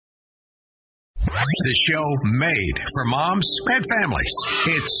The show made for moms and families.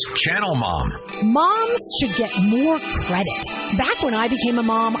 It's Channel Mom. Moms should get more credit. Back when I became a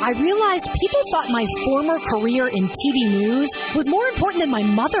mom, I realized people thought my former career in TV news was more important than my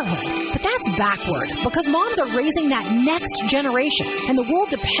motherhood. But that's backward, because moms are raising that next generation, and the world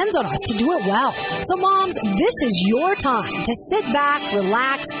depends on us to do it well. So moms, this is your time to sit back,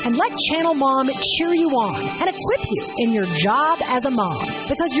 relax, and let Channel Mom cheer you on and equip you in your job as a mom,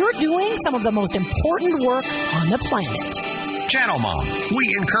 because you're doing some of the most important work on the planet. Channel Mom.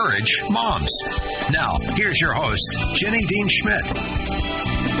 We encourage moms. Now, here's your host, Jenny Dean Schmidt.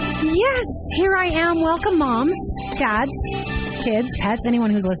 Yes, here I am. Welcome, moms, dads, kids, pets,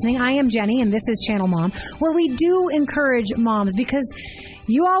 anyone who's listening. I am Jenny, and this is Channel Mom, where we do encourage moms because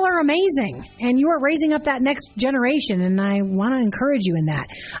you all are amazing, and you are raising up that next generation, and I want to encourage you in that.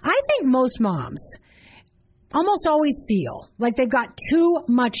 I think most moms almost always feel like they've got too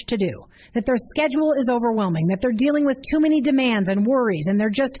much to do, that their schedule is overwhelming, that they're dealing with too many demands and worries, and they're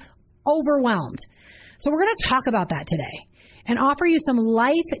just overwhelmed. So we're going to talk about that today and offer you some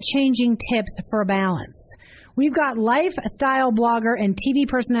life-changing tips for balance. We've got lifestyle blogger and TV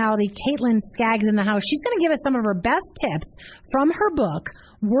personality Caitlin Skaggs in the house. She's going to give us some of her best tips from her book,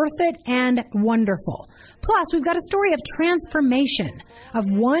 Worth It and Wonderful. Plus, we've got a story of transformation of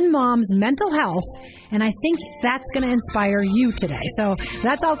one mom's mental health, and I think that's going to inspire you today. So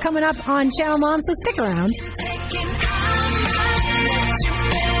that's all coming up on Channel Mom, so stick around.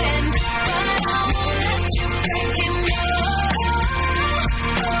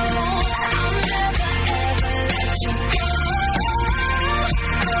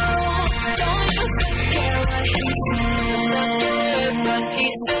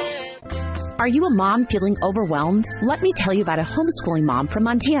 Are you a mom feeling overwhelmed? Let me tell you about a homeschooling mom from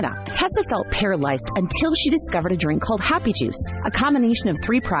Montana. Tessa felt paralyzed until she discovered a drink called Happy Juice, a combination of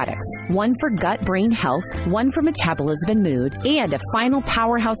 3 products, one for gut-brain health, one for metabolism and mood, and a final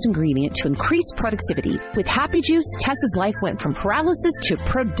powerhouse ingredient to increase productivity. With Happy Juice, Tessa's life went from paralysis to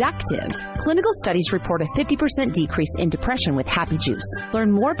productive. Clinical studies report a 50% decrease in depression with Happy Juice.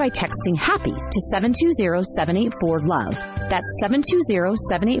 Learn more by texting HAPPY to 720-784-LOVE. That's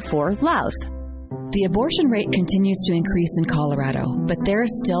 720-784-LOVE. The abortion rate continues to increase in Colorado, but there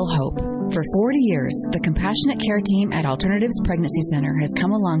is still hope. For 40 years, the Compassionate Care Team at Alternatives Pregnancy Center has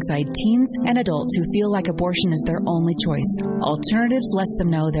come alongside teens and adults who feel like abortion is their only choice. Alternatives lets them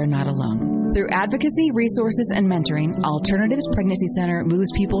know they're not alone. Through advocacy, resources, and mentoring, Alternatives Pregnancy Center moves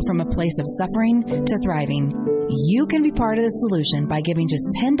people from a place of suffering to thriving. You can be part of the solution by giving just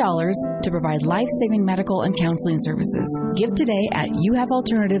 $10 to provide life-saving medical and counseling services. Give today at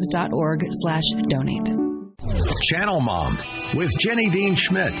youhavealternatives.org/donate. Channel Mom with Jenny Dean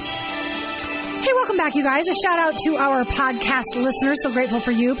Schmidt. Hey, welcome back, you guys. A shout out to our podcast listeners. So grateful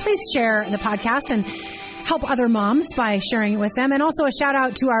for you. Please share the podcast and help other moms by sharing it with them. And also a shout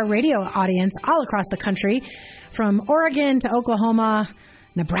out to our radio audience all across the country, from Oregon to Oklahoma,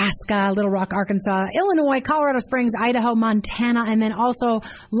 Nebraska, Little Rock, Arkansas, Illinois, Colorado Springs, Idaho, Montana, and then also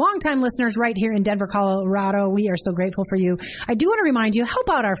longtime listeners right here in Denver, Colorado. We are so grateful for you. I do want to remind you, help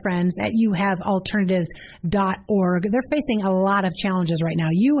out our friends at youhavealternatives.org. They're facing a lot of challenges right now.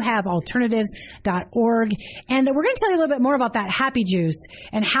 Youhavealternatives.org. And we're going to tell you a little bit more about that Happy Juice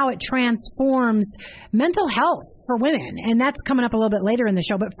and how it transforms mental health for women. And that's coming up a little bit later in the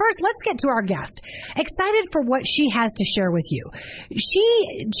show. But first, let's get to our guest. Excited for what she has to share with you. She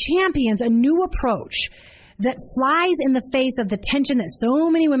champions a new approach that flies in the face of the tension that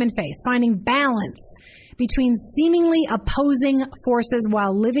so many women face, finding balance between seemingly opposing forces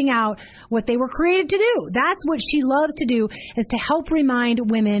while living out what they were created to do. That's what she loves to do, is to help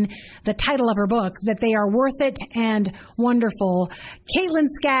remind women, the title of her book, that they are worth it and wonderful. Caitlin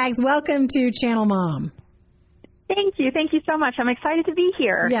Skaggs, welcome to Channel Mom. Thank you. Thank you so much. I'm excited to be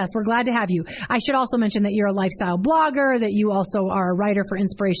here. Yes, we're glad to have you. I should also mention that you're a lifestyle blogger, that you also are a writer for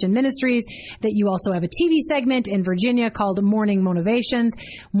Inspiration Ministries, that you also have a TV segment in Virginia called Morning Motivations.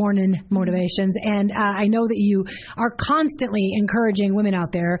 And I know that you are constantly encouraging women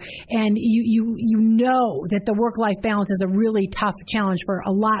out there, and you know that the work-life balance is a really tough challenge for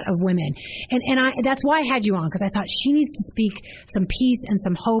a lot of women. And that's why I had you on, because I thought she needs to speak some peace and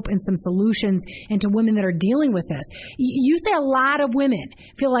some hope and some solutions into women that are dealing with this. You say a lot of women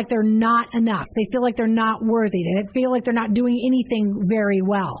feel like they're not enough. They feel like they're not worthy. They feel like they're not doing anything very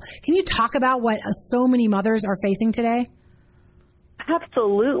well. Can you talk about what so many mothers are facing today?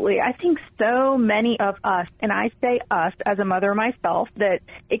 Absolutely. I think so many of us, and I say us as a mother myself that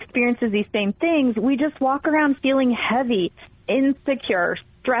experiences these same things, we just walk around feeling heavy, insecure,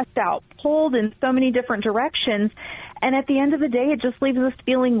 stressed out, pulled in so many different directions. And at the end of the day, it just leaves us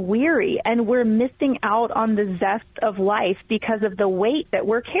feeling weary, and we're missing out on the zest of life because of the weight that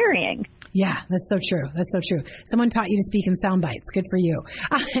we're carrying. Yeah, that's so true. That's so true. Someone taught you to speak in sound bites. Good for you.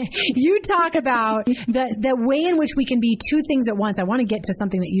 You talk about the way in which we can be two things at once. I want to get to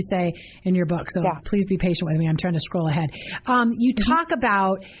something that you say in your book, so please be patient with me. I'm trying to scroll ahead. You talk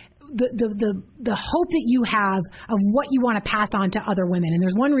about the hope that you have of what you want to pass on to other women. And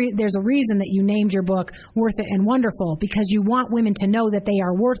there's a reason that you named your book Worth It and Wonderful, because you want women to know that they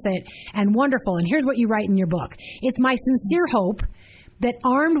are worth it and wonderful. And here's what you write in your book. It's my sincere hope that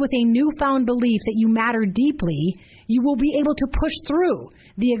armed with a newfound belief that you matter deeply, you will be able to push through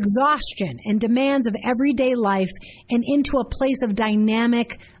the exhaustion and demands of everyday life and into a place of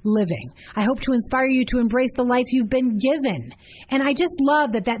dynamic living. I hope to inspire you to embrace the life you've been given. And I just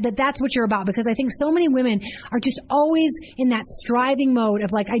love that's what you're about, because I think so many women are just always in that striving mode of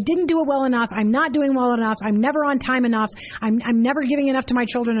like, I didn't do it well enough. I'm not doing well enough. I'm never on time enough. I'm never giving enough to my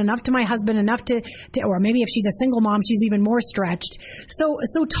children, enough to my husband, enough to or maybe if she's a single mom, she's even more stretched.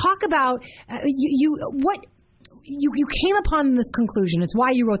 So talk about you came upon this conclusion. It's why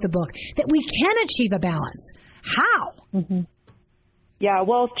you wrote the book, that we can achieve a balance. How? Mm-hmm. Yeah,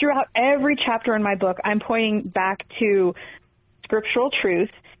 well, throughout every chapter in my book, I'm pointing back to scriptural truth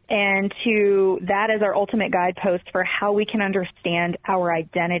and to that as our ultimate guidepost for how we can understand our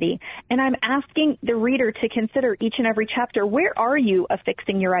identity. And I'm asking the reader to consider each and every chapter, where are you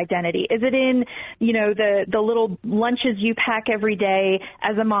affixing your identity? Is it in, the little lunches you pack every day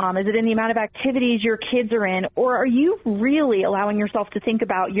as a mom? Is it in the amount of activities your kids are in? Or are you really allowing yourself to think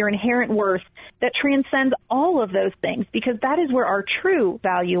about your inherent worth that transcends all of those things? Because that is where our true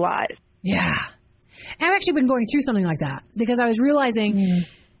value lies. Yeah. I've actually been going through something like that, because I was realizing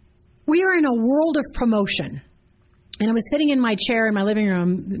we are in a world of promotion. And I was sitting in my chair in my living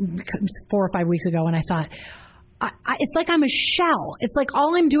room 4 or 5 weeks ago, and I thought, it's like I'm a shell. It's like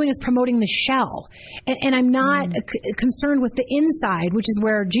all I'm doing is promoting the shell. And I'm not concerned with the inside, which is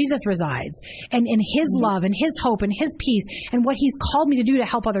where Jesus resides, and his love and his hope and his peace and what he's called me to do to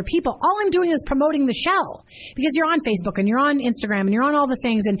help other people. All I'm doing is promoting the shell, because you're on Facebook and you're on Instagram and you're on all the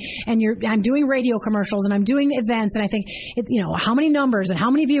things, and I'm doing radio commercials and I'm doing events, and I think, how many numbers and how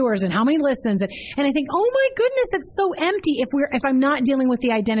many viewers and how many listens. And I think, oh my goodness, it's so empty if I'm not dealing with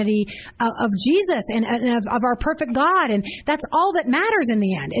the identity of Jesus and of our perfect God. And that's all that matters in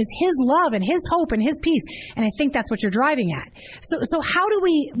the end, is his love and his hope and his peace. And I think that's what you're driving at. So how do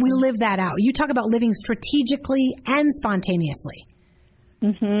we live that out? You talk about living strategically and spontaneously.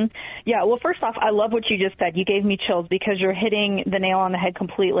 Mm-hmm. Yeah, well, first off, I love what you just said. You gave me chills, because you're hitting the nail on the head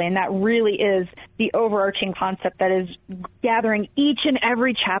completely. And that really is the overarching concept that is gathering each and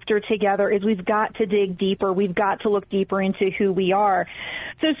every chapter together, is we've got to dig deeper. We've got to look deeper into who we are.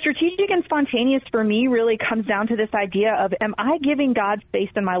 So strategic and spontaneous for me really comes down to this idea of, am I giving God space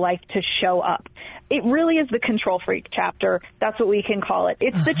in my life to show up? It really is the control freak chapter. That's what we can call it.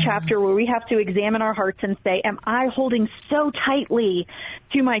 It's the chapter where we have to examine our hearts and say, am I holding so tightly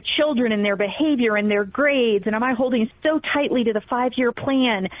to my children and their behavior and their grades? And am I holding so tightly to the 5-year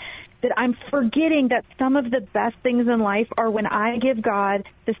plan that I'm forgetting that some of the best things in life are when I give God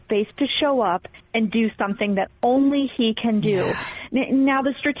the space to show up and do something that only he can do. Yeah. Now,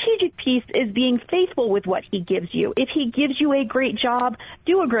 the strategic piece is being faithful with what he gives you. If he gives you a great job,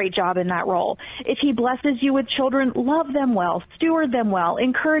 do a great job in that role. If he blesses you with children, love them well, steward them well,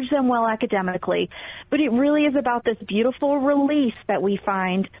 encourage them well academically. But it really is about this beautiful release that we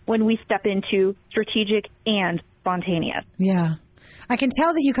find when we step into strategic and spontaneous. Yeah. I can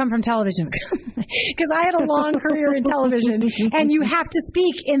tell that you come from television, because I had a long career in television, and you have to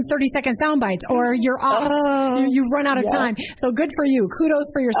speak in 30-second sound bites or you're off. You've run out of time. So good for you.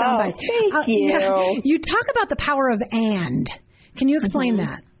 Kudos for your sound bites. Thank you. Yeah. You talk about the power of and. Can you explain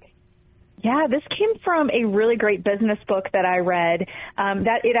that? Yeah, this came from a really great business book that I read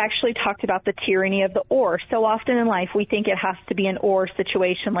that it actually talked about the tyranny of the or. So often in life, we think it has to be an or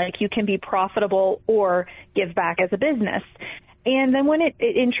situation, like you can be profitable or give back as a business. And then when it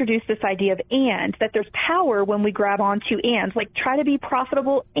introduced this idea of and, that there's power when we grab onto and, like try to be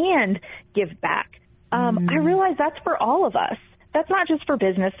profitable and give back. I realize that's for all of us. That's not just for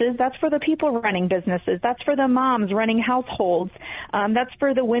businesses. That's for the people running businesses. That's for the moms running households. That's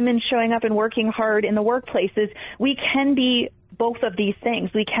for the women showing up and working hard in the workplaces. We can be both of these things.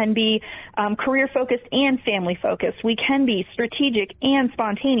 We can be career-focused and family-focused. We can be strategic and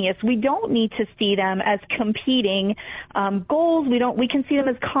spontaneous. We don't need to see them as competing goals. We can see them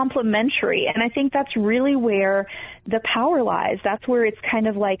as complementary. And I think that's really where the power lies. That's where it's kind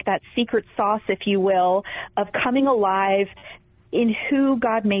of like that secret sauce, if you will, of coming alive in who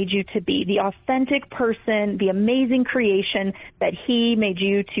God made you to be, the authentic person, the amazing creation that He made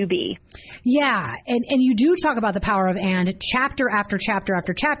you to be. Yeah, and you do talk about the power of and chapter after chapter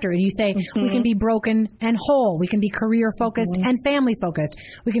after chapter, and you say we can be broken and whole, we can be career focused and family focused,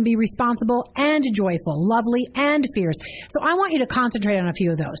 we can be responsible and joyful, lovely and fierce. So I want you to concentrate on a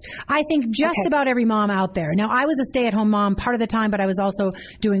few of those. I think just about every mom out there. Now, I was a stay-at-home mom part of the time, but I was also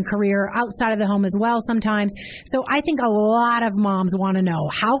doing career outside of the home as well sometimes. So I think a lot of moms want to know,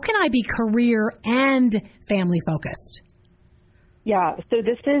 how can I be career and family focused? Yeah, so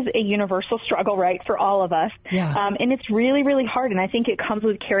this is a universal struggle, right, for all of us. Yeah. And it's really, really hard. And I think it comes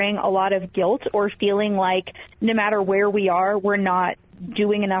with carrying a lot of guilt or feeling like no matter where we are, we're not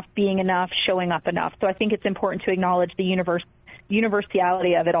doing enough, being enough, showing up enough. So I think it's important to acknowledge the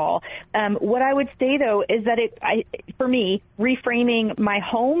universality of it all. What I would say, though, is that for me, reframing my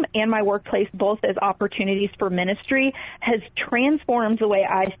home and my workplace both as opportunities for ministry has transformed the way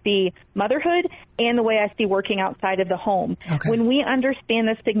I see motherhood and the way I see working outside of the home. Okay. When we understand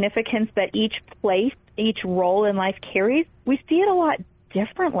the significance that each place, each role in life carries, we see it a lot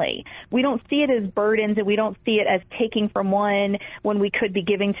differently. We don't see it as burdens, and we don't see it as taking from one when we could be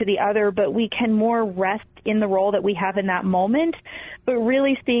giving to the other, but we can more rest in the role that we have in that moment. But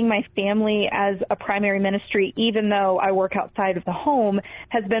really seeing my family as a primary ministry, even though I work outside of the home,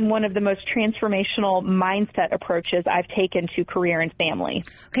 has been one of the most transformational mindset approaches I've taken to career and family.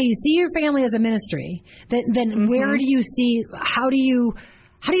 Okay, you see your family as a ministry. Then where do you see, how do you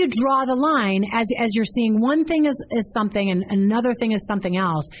draw the line as you're seeing one thing is something and another thing is something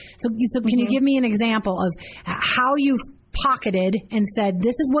else? So can you give me an example of how you've pocketed and said,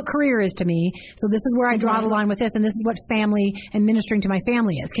 this is what career is to me, so this is where I draw the line with this, and this is what family and ministering to my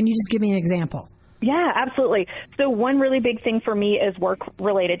family is? Can you just give me an example? Yeah, absolutely. So one really big thing for me is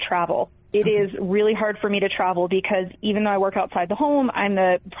work-related travel. It is really hard for me to travel because even though I work outside the home, I'm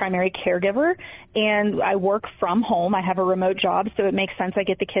the primary caregiver and I work from home. I have a remote job, so it makes sense I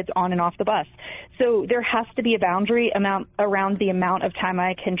get the kids on and off the bus. So there has to be a boundary around the amount of time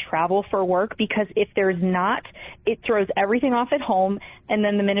I can travel for work, because if there's not, it throws everything off at home, and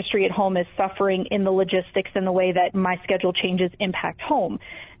then the ministry at home is suffering in the logistics and the way that my schedule changes impact home.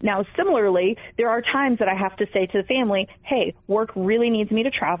 Now, similarly, there are times that I have to say to the family, hey, work really needs me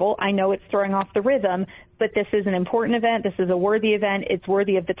to travel. I know it's throwing off the rhythm, but this is an important event. This is a worthy event. It's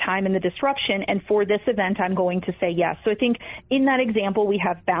worthy of the time and the disruption. And for this event, I'm going to say yes. So I think in that example, we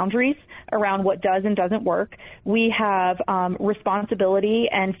have boundaries around what does and doesn't work. We have responsibility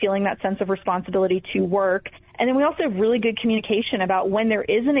and feeling that sense of responsibility to work. And then we also have really good communication about when there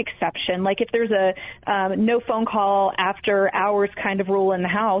is an exception, like if there's a no phone call after hours kind of rule in the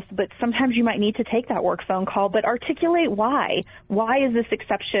house, but sometimes you might need to take that work phone call, but articulate why. Why is this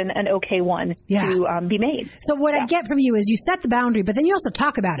exception an okay one to be made? So what I get from you is you set the boundary, but then you also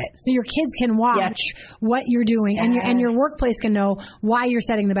talk about it. So your kids can watch what you're doing, and your workplace can know why you're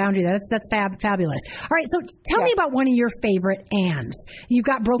setting the boundary. That's fabulous. All right, so tell me about one of your favorite ands. You've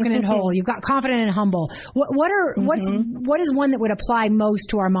got broken and whole. You've got confident and humble. What is one that would apply most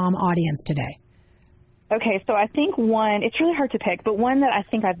to our mom audience today? Okay, so I think one, it's really hard to pick, but one that I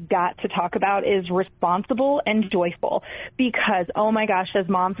think I've got to talk about is responsible and joyful, because, oh my gosh, as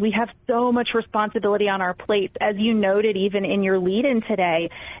moms, we have so much responsibility on our plates. As you noted, even in your lead-in today,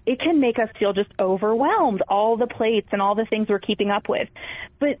 it can make us feel just overwhelmed, all the plates and all the things we're keeping up with.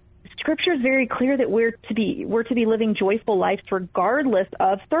 But Scripture is very clear that we're to be living joyful lives regardless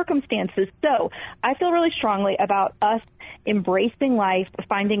of circumstances. So I feel really strongly about us embracing life,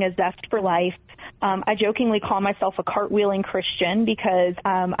 finding a zest for life. I jokingly call myself a cartwheeling Christian because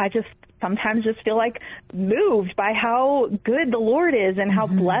I just sometimes just feel like moved by how good the Lord is and how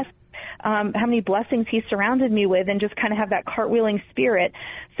blessed, how many blessings He surrounded me with, and just kind of have that cartwheeling spirit.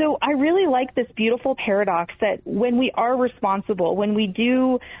 So I really like this beautiful paradox that when we are responsible, when we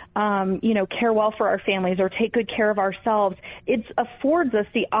do, care well for our families or take good care of ourselves, it affords us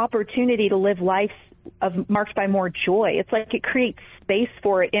the opportunity to live life marked by more joy. It's like it creates space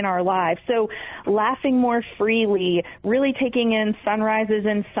for it in our lives. So laughing more freely, really taking in sunrises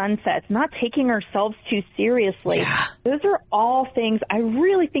and sunsets, not taking ourselves too seriously. Yeah. Those are all things I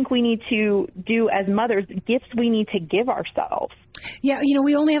really think we need to do as mothers, gifts we need to give ourselves. Yeah,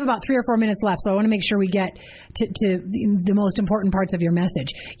 we only have about 3 or 4 minutes left, so I want to make sure we get to the most important parts of your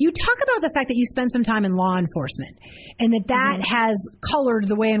message. You talk about the fact that you spent some time in law enforcement and that has colored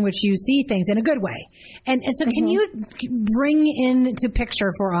the way in which you see things in a good way. And so can you bring into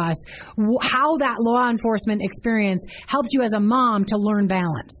picture for us how that law enforcement experience helped you as a mom to learn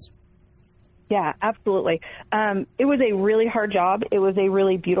balance? Yeah, absolutely. It was a really hard job. It was a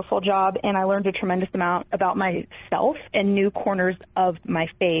really beautiful job, and I learned a tremendous amount about myself and new corners of my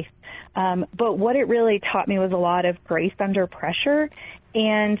faith. But what it really taught me was a lot of grace under pressure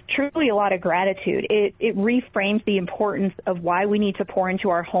and truly a lot of gratitude. It reframes the importance of why we need to pour into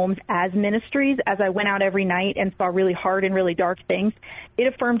our homes as ministries. As I went out every night and saw really hard and really dark things, it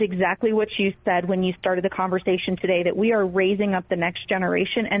affirmed exactly what you said when you started the conversation today, that we are raising up the next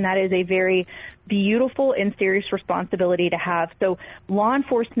generation, and that is a very beautiful and serious responsibility to have. So law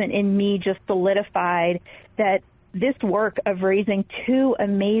enforcement in me just solidified that this work of raising two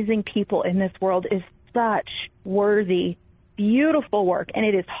amazing people in this world is such worthy, beautiful work, and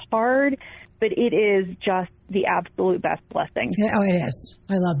it is hard, but it is just the absolute best blessing. Oh, it is.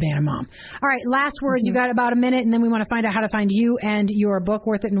 I love being a mom. All right, last words. You got about a minute, and then we want to find out how to find you and your book,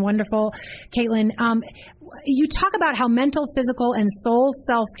 Worth It and Wonderful. Caitlin, you talk about how mental, physical, and soul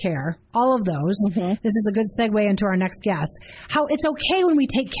self-care, all of those, this is a good segue into our next guest, how it's okay when we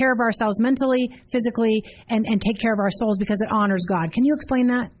take care of ourselves mentally, physically, and take care of our souls because it honors God. Can you explain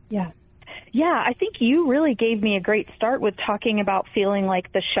that? Yeah, I think you really gave me a great start with talking about feeling like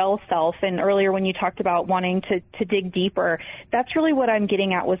the shell self. And earlier when you talked about wanting to dig deeper, that's really what I'm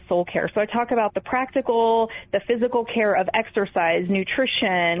getting at with soul care. So I talk about the practical, the physical care of exercise,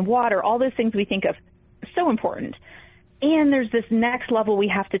 nutrition, water, all those things we think of, so important. And there's this next level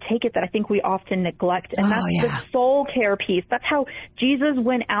we have to take it that I think we often neglect, and that's the soul care piece. That's how Jesus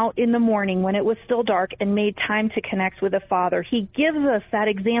went out in the morning when it was still dark and made time to connect with the Father. He gives us that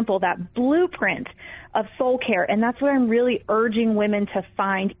example, that blueprint of soul care, and that's what I'm really urging women to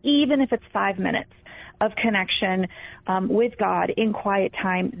find, even if it's 5 minutes of connection with God in quiet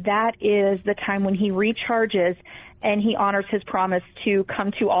time. That is the time when He recharges and He honors His promise to come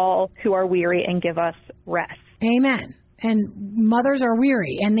to all who are weary and give us rest. Amen. And mothers are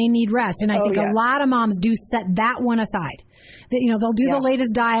weary and they need rest. And I think a lot of moms do set that one aside. They'll do the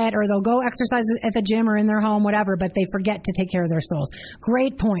latest diet, or they'll go exercise at the gym or in their home, whatever, but they forget to take care of their souls.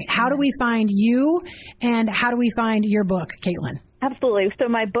 Great point. How do we find you, and how do we find your book, Caitlin? Absolutely. So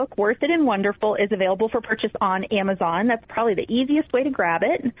my book, Worth It and Wonderful, is available for purchase on Amazon. That's probably the easiest way to grab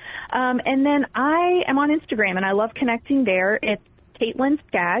it. And then I am on Instagram, and I love connecting there. It's Caitlin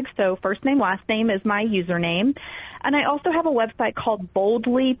Skaggs, so first name, last name is my username. And I also have a website called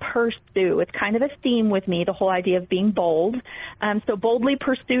Boldly Pursue. It's kind of a theme with me, the whole idea of being bold. So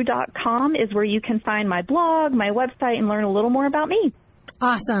boldlypursue.com is where you can find my blog, my website, and learn a little more about me.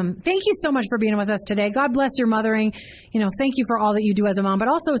 Awesome. Thank you so much for being with us today. God bless your mothering. Thank you for all that you do as a mom, but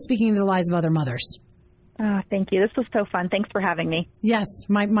also speaking into the lives of other mothers. Thank you. This was so fun. Thanks for having me. Yes,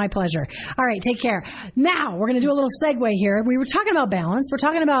 my pleasure. All right, take care. Now, we're going to do a little segue here. We were talking about balance. We're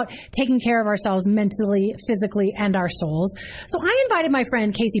talking about taking care of ourselves mentally, physically, and our souls. So I invited my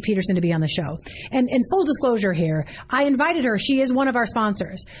friend Casey Peterson to be on the show. And in full disclosure here, I invited her. She is one of our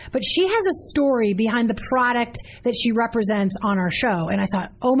sponsors. But she has a story behind the product that she represents on our show. And I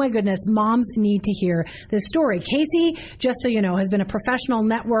thought, oh my goodness, moms need to hear this story. Casey, just so you know, has been a professional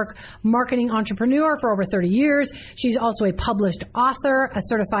network marketing entrepreneur for over 30 years. She's also a published author, a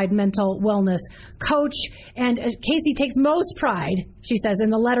certified mental wellness coach, and Casey takes most pride, she says, in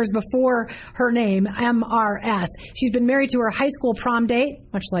the letters before her name, MRS. She's been married to her high school prom date,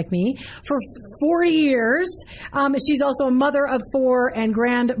 much like me, for 40 years. She's also a mother of 4 and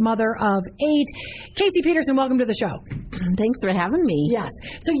grandmother of 8. Casey Peterson, welcome to the show. Thanks for having me. Yes.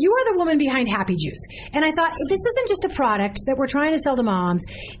 So you are the woman behind Happy Juice. And I thought, this isn't just a product that we're trying to sell to moms.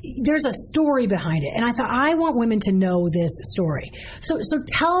 There's a story behind it. And I thought, I want women to know this story. So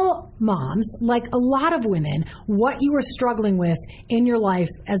tell moms, like a lot of women, what you were struggling with in your life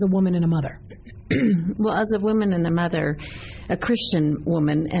as a woman and a mother. Well, as a woman and a mother, a Christian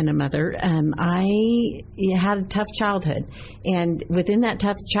woman and a mother, I had a tough childhood. And within that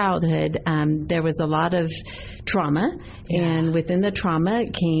tough childhood, there was a lot of trauma. Yeah. And within the trauma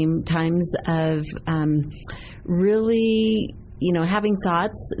came times of really, having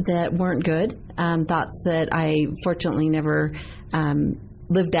thoughts that weren't good, thoughts that I fortunately never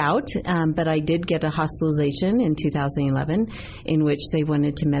lived out, but I did get a hospitalization in 2011 in which they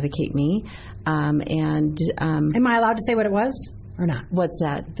wanted to medicate me. Am I allowed to say what it was or not? What's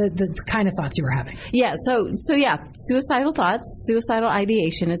that? The kind of thoughts you were having. Yeah. So yeah, suicidal thoughts, suicidal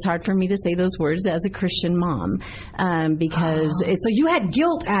ideation. It's hard for me to say those words as a Christian mom because so you had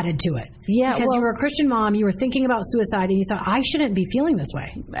guilt added to it. Yeah, because you were a Christian mom, you were thinking about suicide, and you thought, I shouldn't be feeling this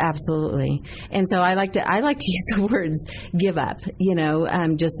way. Absolutely. And so I like to use the words give up.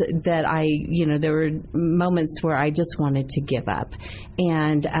 Just that there were moments where I just wanted to give up,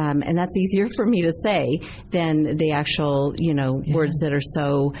 and that's easier for me to say than the actual words that are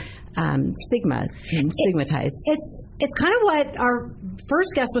so stigma and stigmatized. It's kind of what our first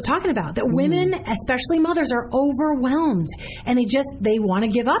guest was talking about, that women, especially mothers, are overwhelmed and they want to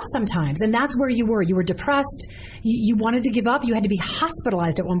give up sometimes. And that's where you were. You were depressed. You wanted to give up. You had to be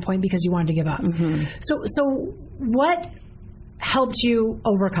hospitalized at one point because you wanted to give up. So what helped you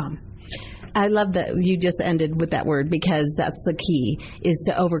overcome? I love that you just ended with that word, because that's the key, is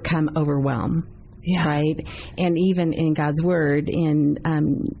to overcome overwhelm. Yeah. Right. And even in God's word, in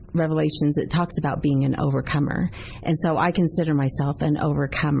Revelations, it talks about being an overcomer. And so I consider myself an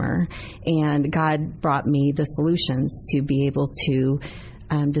overcomer. And God brought me the solutions to be able to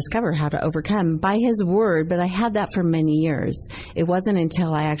discover how to overcome by His word. But I had that for many years. It wasn't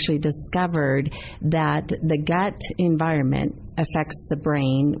until I actually discovered that the gut environment affects the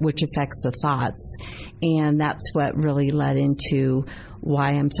brain, which affects the thoughts. And that's what really led into why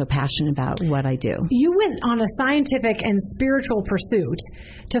I'm so passionate about what I do. You went on a scientific and spiritual pursuit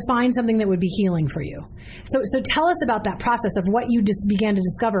to find something that would be healing for you. So tell us about that process of what you just began to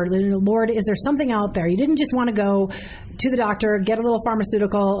discover. Lord, is there something out there? You didn't just want to go to the doctor, get a little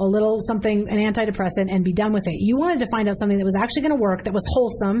pharmaceutical, a little something, an antidepressant, and be done with it. You wanted to find out something that was actually going to work, that was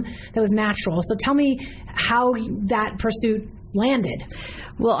wholesome, that was natural. So tell me how that pursuit landed.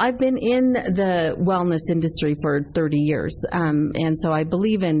 Well, I've been in the wellness industry for 30 years, and so I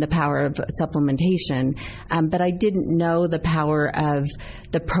believe in the power of supplementation, but I didn't know the power of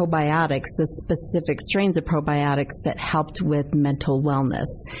the probiotics, the specific strains of probiotics that helped with mental wellness.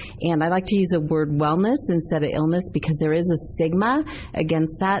 And I like to use the word wellness instead of illness, because there is a stigma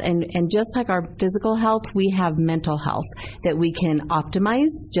against that. And just like our physical health, we have mental health that we can optimize,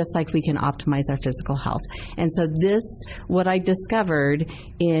 just like we can optimize our physical health. And so what I discovered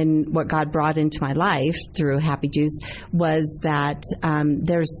in what God brought into my life through Happy Juice was that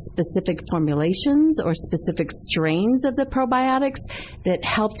there's specific formulations or specific strains of the probiotics that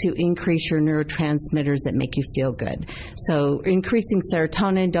help to increase your neurotransmitters that make you feel good. So increasing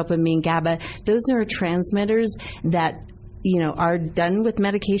serotonin, dopamine, GABA, those neurotransmitters that are done with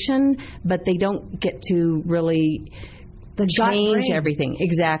medication, but they don't get to really change everything.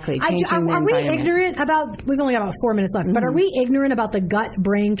 Exactly. Are we ignorant about, we've only got about 4 minutes left, but are we ignorant about the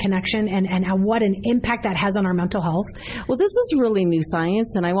gut-brain connection and what an impact that has on our mental health? Well, this is really new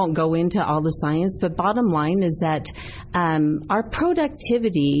science, and I won't go into all the science, but bottom line is that our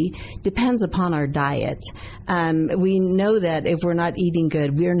productivity depends upon our diet. We know that if we're not eating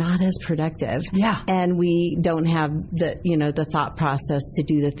good, we're not as productive. Yeah. And we don't have the thought process to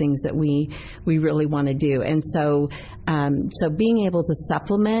do the things that we really want to do. And so being able to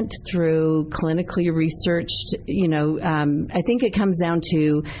supplement through clinically researched, I think it comes down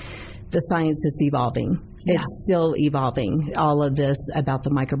to the science that's evolving. Yeah. It's still evolving, all of this about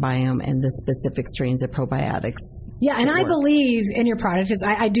the microbiome and the specific strains of probiotics. Yeah, and I believe in your product, because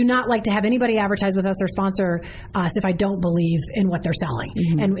I do not like to have anybody advertise with us or sponsor us if I don't believe in what they're selling.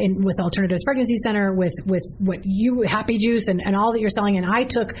 Mm-hmm. And with Alternatives Pregnancy Center, with what you, Happy Juice, and all that you're selling. And I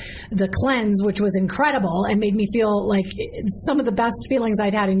took the cleanse, which was incredible and made me feel like some of the best feelings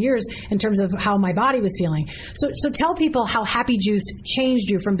I'd had in years in terms of how my body was feeling. So tell people how Happy Juice changed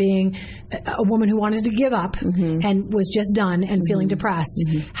you from being a woman who wanted to give up and was just done and feeling depressed.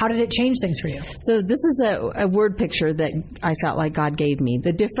 How did it change things for you? So this is a word picture that I felt like God gave me.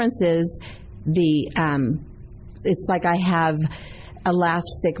 The difference is it's like I have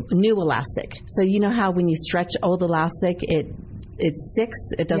new elastic. So you know how when you stretch old elastic, it sticks,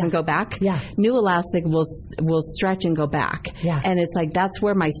 it doesn't go back. Yeah. New elastic will stretch and go back. Yeah. And it's like that's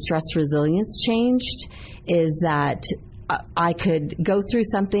where my stress resilience changed, is that I could go through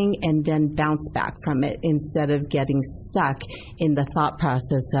something and then bounce back from it instead of getting stuck in the thought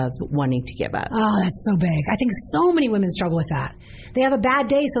process of wanting to give up. Oh, that's so big. I think so many women struggle with that. They have a bad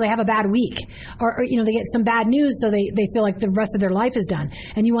day, so they have a bad week. Or they get some bad news, so they feel like the rest of their life is done.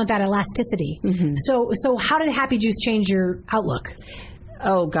 And you want that elasticity. So how did Happy Juice change your outlook?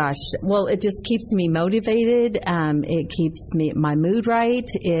 Oh, gosh. Well, it just keeps me motivated. It keeps my mood right.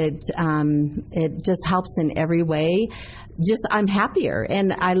 It just helps in every way. I'm happier,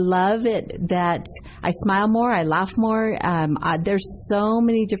 and I love it that I smile more, I laugh more. There's so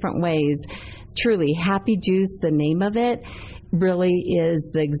many different ways. Truly, Happy Juice, the name of it, really is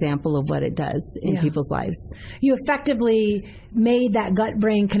the example of what it does in people's lives. You effectively made that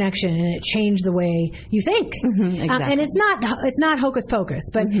gut-brain connection, and it changed the way you think. Exactly. And it's not hocus pocus,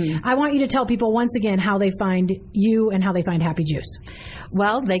 but I want you to tell people once again how they find you and how they find Happy Juice.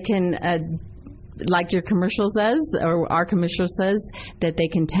 Well, they can, like your commercial says, or our commercial says, that they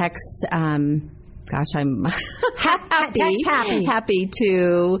can text Gosh, I'm Text happy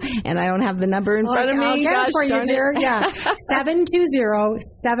to, and I don't have the number in front of me. I'll get Gosh, it for you, dear. Yeah.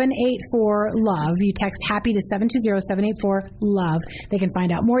 720-784-LOVE. You text happy to 720-784-LOVE. They can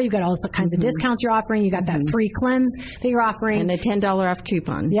find out more. You've got all kinds of discounts you're offering. You got that free cleanse that you're offering. And a $10 off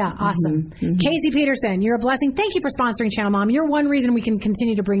coupon. Yeah, awesome. Casey Peterson, you're a blessing. Thank you for sponsoring Channel Mom. You're one reason we can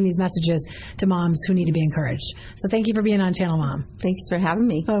continue to bring these messages to moms who need to be encouraged. So thank you for being on Channel Mom. Thanks for having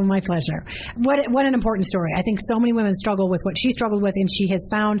me. Oh, my pleasure. What an important story. I think so many women struggle with what she struggled with, and she has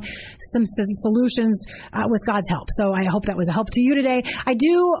found some solutions with God's help. So I hope that was a help to you today. I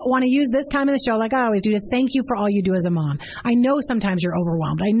do want to use this time of the show, like I always do, to thank you for all you do as a mom. I know sometimes you're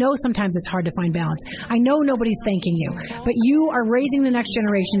overwhelmed. I know sometimes it's hard to find balance. I know nobody's thanking you, but you are raising the next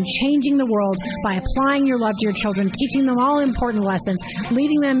generation, changing the world by applying your love to your children, teaching them all important lessons,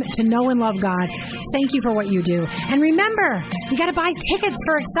 leading them to know and love God. Thank you for what you do. And remember, you got to buy tickets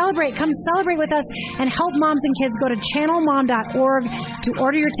for Accelerate. Come celebrate with us and help moms and kids. Go to channelmom.org to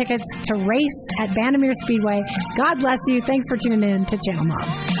order your tickets to race at Bandimere Speedway. God bless you. Thanks for tuning in to Channel Mom.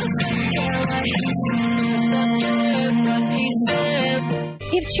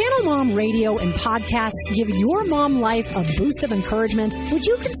 If Channel Mom radio and podcasts give your mom life a boost of encouragement, would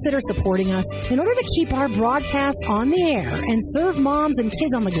you consider supporting us? In order to keep our broadcasts on the air and serve moms and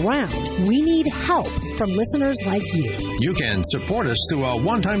kids on the ground, we need help from listeners like you. You can support us through a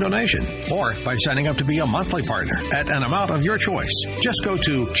one-time donation or by signing up to be a monthly partner at an amount of your choice. Just go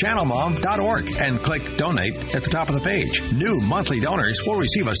to channelmom.org and click Donate at the top of the page. New monthly donors will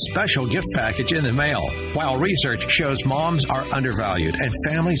receive a special gift package in the mail. While research shows moms are undervalued and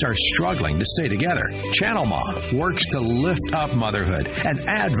families are struggling to stay together, Channel Mom works to lift up motherhood and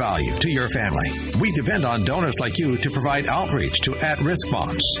add value to your family. We depend on donors like you to provide outreach to at-risk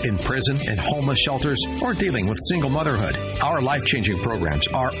moms in prison and homeless shelters or dealing with single motherhood. Our life-changing programs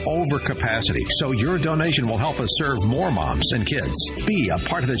are over capacity, so your donation will help us serve more moms and kids. Be a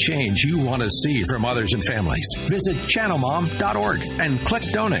part of the change you want to see from mothers and families. Visit channelmom.org and click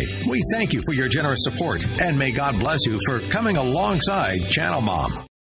Donate. We thank you for your generous support, and may God bless you for coming alongside Channel Mom.